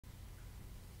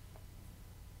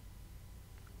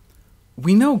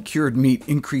We know cured meat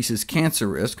increases cancer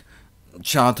risk,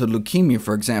 childhood leukemia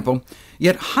for example,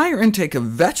 yet higher intake of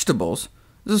vegetables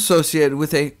is associated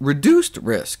with a reduced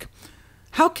risk.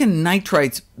 How can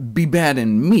nitrites be bad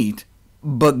in meat,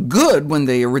 but good when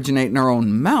they originate in our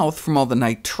own mouth from all the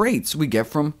nitrates we get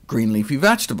from green leafy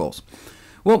vegetables?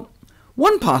 Well,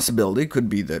 one possibility could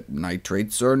be that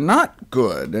nitrates are not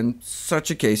good, and such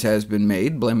a case has been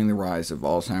made, blaming the rise of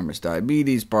Alzheimer's,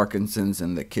 diabetes, Parkinson's,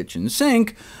 and the kitchen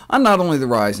sink on not only the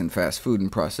rise in fast food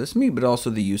and processed meat, but also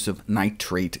the use of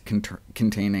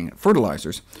nitrate-containing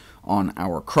fertilizers on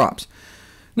our crops.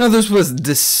 Now, this was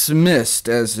dismissed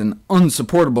as an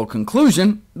unsupportable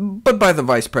conclusion, but by the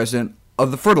vice president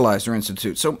of the Fertilizer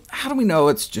Institute, so how do we know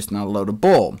it's just not a load of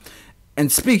bull?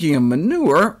 And speaking of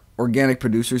manure, organic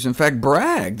producers in fact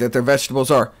brag that their vegetables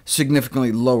are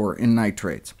significantly lower in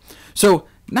nitrates. So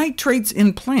nitrates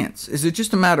in plants, is it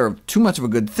just a matter of too much of a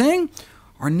good thing?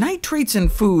 Are nitrates in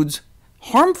foods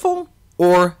harmful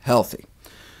or healthy?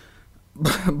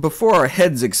 Before our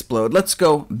heads explode, let's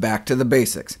go back to the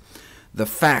basics. The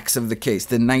facts of the case.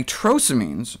 The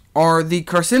nitrosamines are the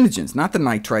carcinogens, not the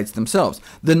nitrites themselves.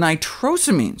 The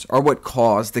nitrosamines are what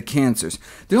cause the cancers.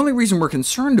 The only reason we're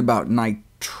concerned about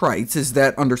nitrites is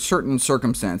that under certain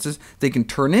circumstances they can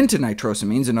turn into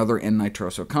nitrosamines and other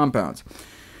N-nitroso compounds.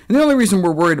 And the only reason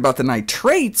we're worried about the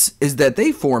nitrates is that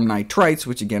they form nitrites,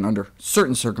 which again under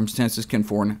certain circumstances can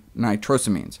form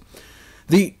nitrosamines.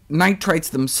 The nitrites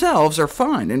themselves are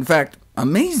fine, in fact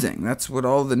amazing. That's what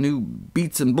all the new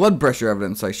beats and blood pressure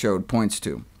evidence I showed points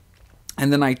to.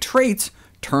 And the nitrates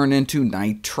turn into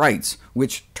nitrites,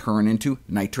 which turn into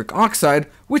nitric oxide,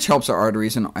 which helps our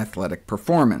arteries and athletic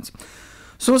performance.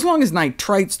 So as long as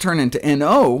nitrites turn into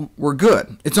NO, we're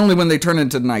good. It's only when they turn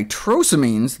into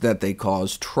nitrosamines that they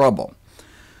cause trouble.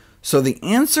 So the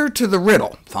answer to the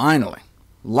riddle, finally,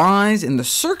 lies in the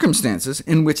circumstances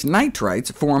in which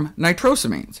nitrites form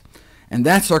nitrosamines, and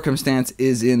that circumstance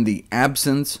is in the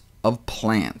absence of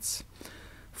plants.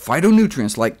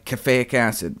 Phytonutrients like caffeic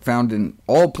acid, found in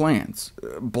all plants,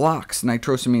 blocks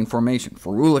nitrosamine formation,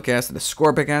 ferulic acid,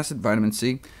 ascorbic acid, vitamin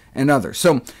C, and others.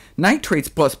 So nitrates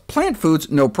plus plant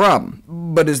foods, no problem.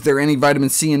 But is there any vitamin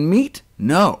C in meat?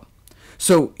 No.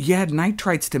 So you add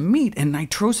nitrites to meat, and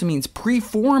nitrosamines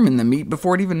pre-form in the meat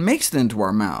before it even makes it into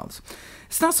our mouths.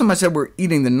 It's not so much that we're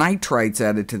eating the nitrites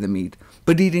added to the meat,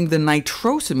 but eating the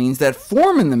nitrosamines that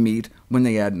form in the meat when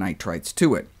they add nitrites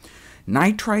to it.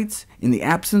 Nitrites, in the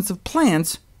absence of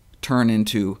plants, turn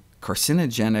into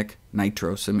carcinogenic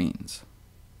nitrosamines.